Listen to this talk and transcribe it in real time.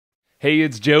Hey,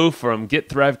 it's Joe from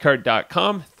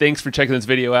GetThriveCart.com. Thanks for checking this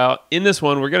video out. In this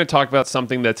one, we're going to talk about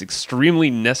something that's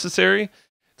extremely necessary.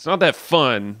 It's not that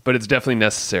fun, but it's definitely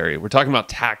necessary. We're talking about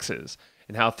taxes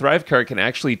and how ThriveCart can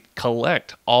actually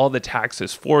collect all the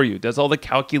taxes for you. It does all the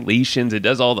calculations. It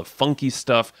does all the funky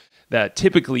stuff that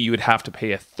typically you would have to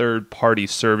pay a third-party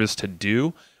service to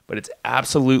do, but it's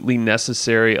absolutely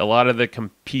necessary. A lot of the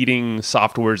competing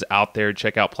softwares out there,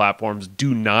 checkout platforms,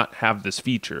 do not have this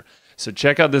feature. So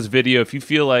check out this video if you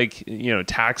feel like,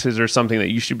 taxes are something that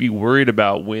you should be worried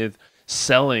about with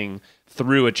selling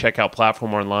through a checkout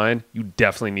platform online. You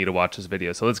definitely need to watch this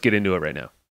video. So let's get into it right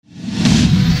now.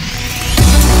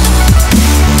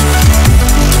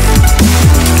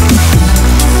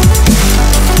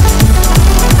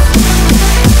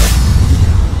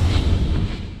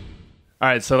 All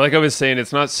right, so like I was saying,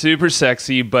 it's not super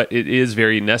sexy, but it is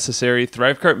very necessary.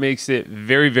 ThriveCart makes it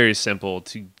very, very simple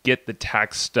to get the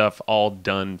tax stuff all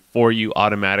done for you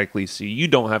automatically so you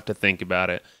don't have to think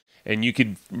about it. And you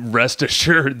can rest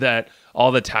assured that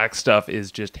all the tax stuff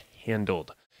is just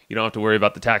handled. You don't have to worry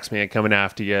about the tax man coming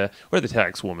after you or the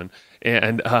tax woman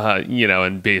and,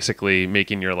 and basically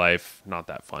making your life not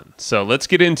that fun. So let's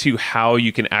get into how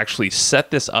you can actually set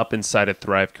this up inside of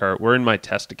ThriveCart. We're in my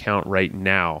test account right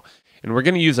now. And we're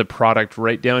going to use a product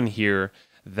right down here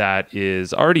that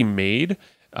is already made.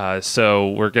 So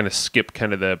we're going to skip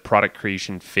kind of the product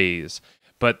creation phase.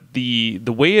 But the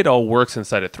way it all works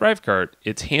inside of ThriveCart,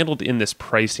 it's handled in this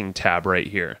pricing tab right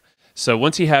here. So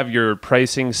once you have your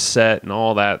pricing set and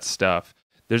all that stuff,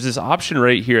 there's this option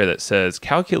right here that says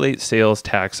calculate sales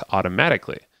tax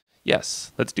automatically.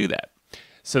 Yes, let's do that.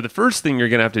 So the first thing you're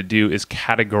going to have to do is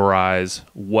categorize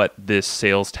what this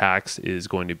sales tax is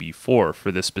going to be for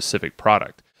this specific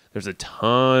product. There's a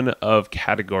ton of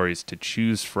categories to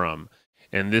choose from,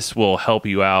 and this will help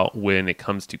you out when it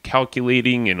comes to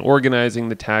calculating and organizing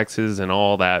the taxes and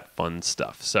all that fun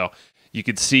stuff. So you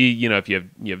could see, if you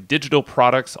have digital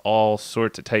products, all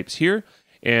sorts of types here,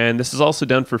 and this is also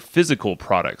done for physical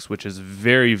products, which is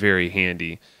very, very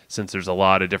handy since there's a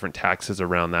lot of different taxes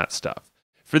around that stuff.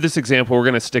 For this example, we're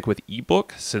going to stick with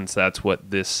ebook since that's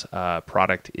what this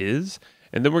product is.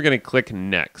 And then we're going to click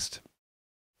next.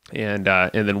 And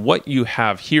then what you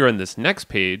have here on this next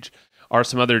page are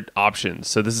some other options.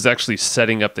 So this is actually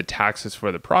setting up the taxes for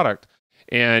the product.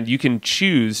 And you can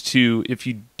choose to, if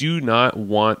you do not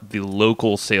want the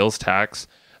local sales tax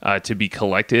to be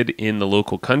collected in the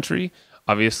local country,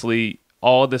 obviously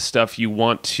all this stuff you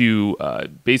want to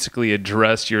basically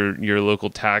address your local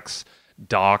tax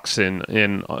docs and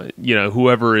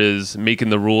whoever is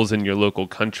making the rules in your local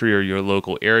country or your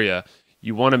local area,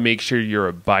 you want to make sure you're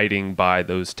abiding by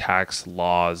those tax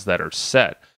laws that are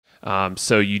set.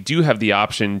 So you do have the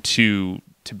option to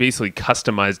basically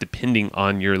customize depending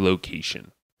on your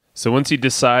location. So once you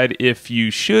decide if you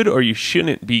should or you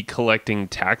shouldn't be collecting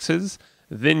taxes,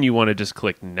 then you want to just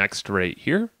click next right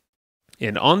here.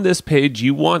 And on this page,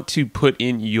 you want to put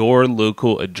in your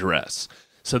local address.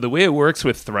 So the way it works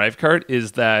with ThriveCart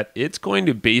is that it's going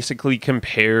to basically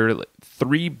compare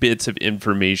 3 bits of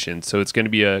information. So it's going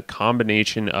to be a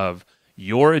combination of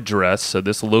your address, so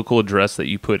this local address that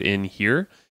you put in here,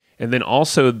 and then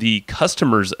also the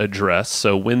customer's address.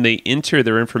 So when they enter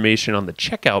their information on the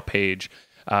checkout page,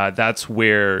 that's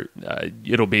where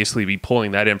it'll basically be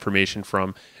pulling that information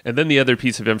from. And then the other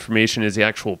piece of information is the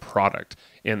actual product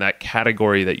and that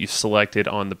category that you selected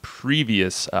on the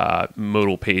previous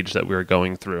modal page that we were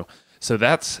going through. So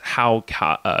that's how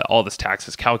all this tax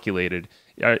is calculated,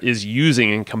 is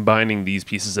using and combining these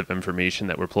pieces of information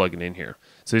that we're plugging in here.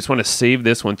 So you just want to save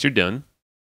this once you're done.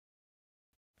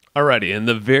 Alrighty, and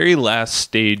the very last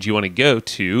stage you want to go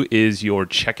to is your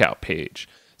checkout page.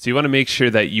 So you want to make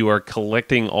sure that you are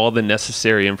collecting all the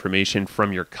necessary information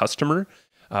from your customer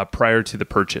prior to the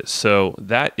purchase. So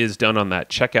that is done on that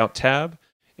checkout tab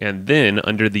and then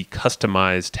under the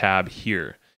customize tab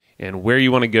here. And where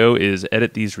you want to go is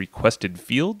edit these requested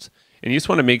fields. And you just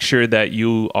want to make sure that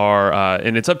you are,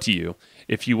 and it's up to you,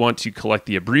 if you want to collect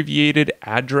the abbreviated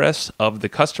address of the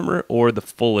customer or the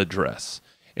full address.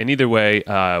 And either way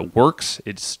works.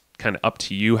 It's kind of up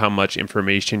to you how much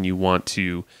information you want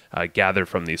to gather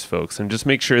from these folks. And just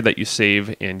make sure that you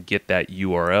save and get that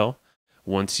URL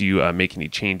once you make any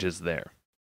changes there.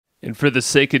 And for the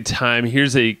sake of time,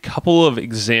 here's a couple of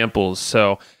examples.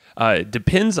 So it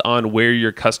depends on where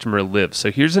your customer lives. So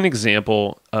here's an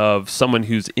example of someone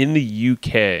who's in the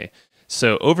UK.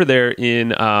 So over there in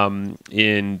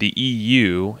the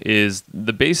EU is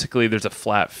basically there's a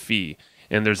flat fee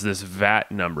and there's this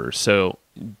VAT number. So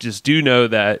just do know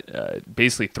that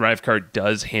basically ThriveCart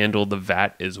does handle the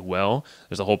VAT as well.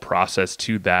 There's a whole process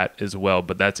to that as well,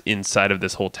 but that's inside of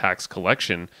this whole tax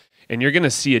collection. And you're going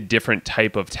to see a different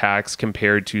type of tax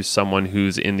compared to someone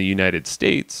who's in the United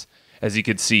States. As you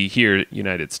could see here,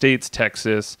 United States,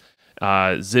 Texas,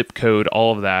 zip code,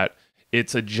 all of that.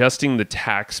 It's adjusting the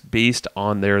tax based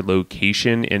on their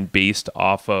location and based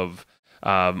off of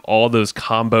all those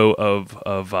combo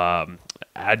of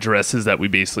addresses that we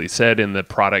basically said in the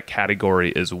product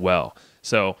category as well.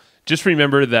 So just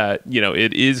remember that,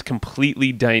 it is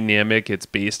completely dynamic. It's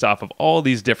based off of all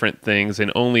these different things,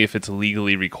 and only if it's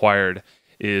legally required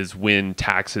is when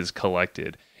tax is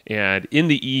collected. And in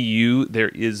the EU, there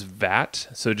is VAT,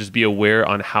 so just be aware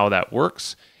on how that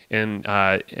works. And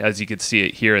as you can see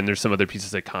it here, and there's some other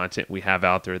pieces of content we have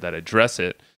out there that address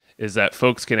it, is that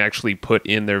folks can actually put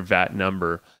in their VAT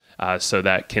number so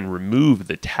that can remove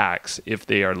the tax if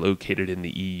they are located in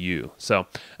the EU. So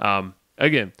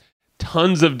again,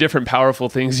 tons of different powerful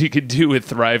things you could do with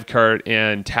ThriveCart,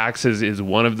 and taxes is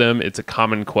one of them. It's a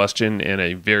common question and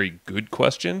a very good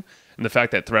question. And the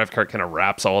fact that ThriveCart kind of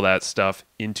wraps all that stuff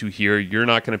into here, you're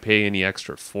not going to pay any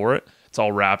extra for it. It's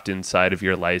all wrapped inside of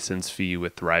your license fee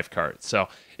with ThriveCart. So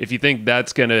if you think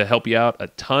that's going to help you out a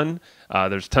ton,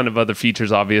 there's a ton of other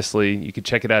features, obviously. You can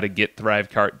check it out at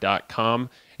getthrivecart.com.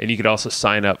 And you could also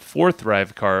sign up for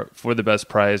ThriveCart for the best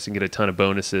price and get a ton of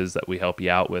bonuses that we help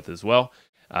you out with as well.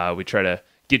 We try to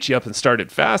get you up and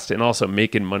started fast and also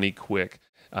making money quick.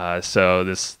 So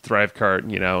this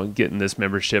ThriveCart, getting this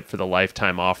membership for the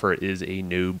lifetime offer is a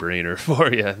no-brainer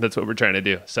for you. That's what we're trying to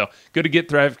do. So go to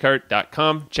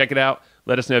getthrivecart.com, check it out.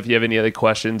 Let us know if you have any other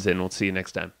questions, and we'll see you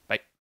next time. Bye.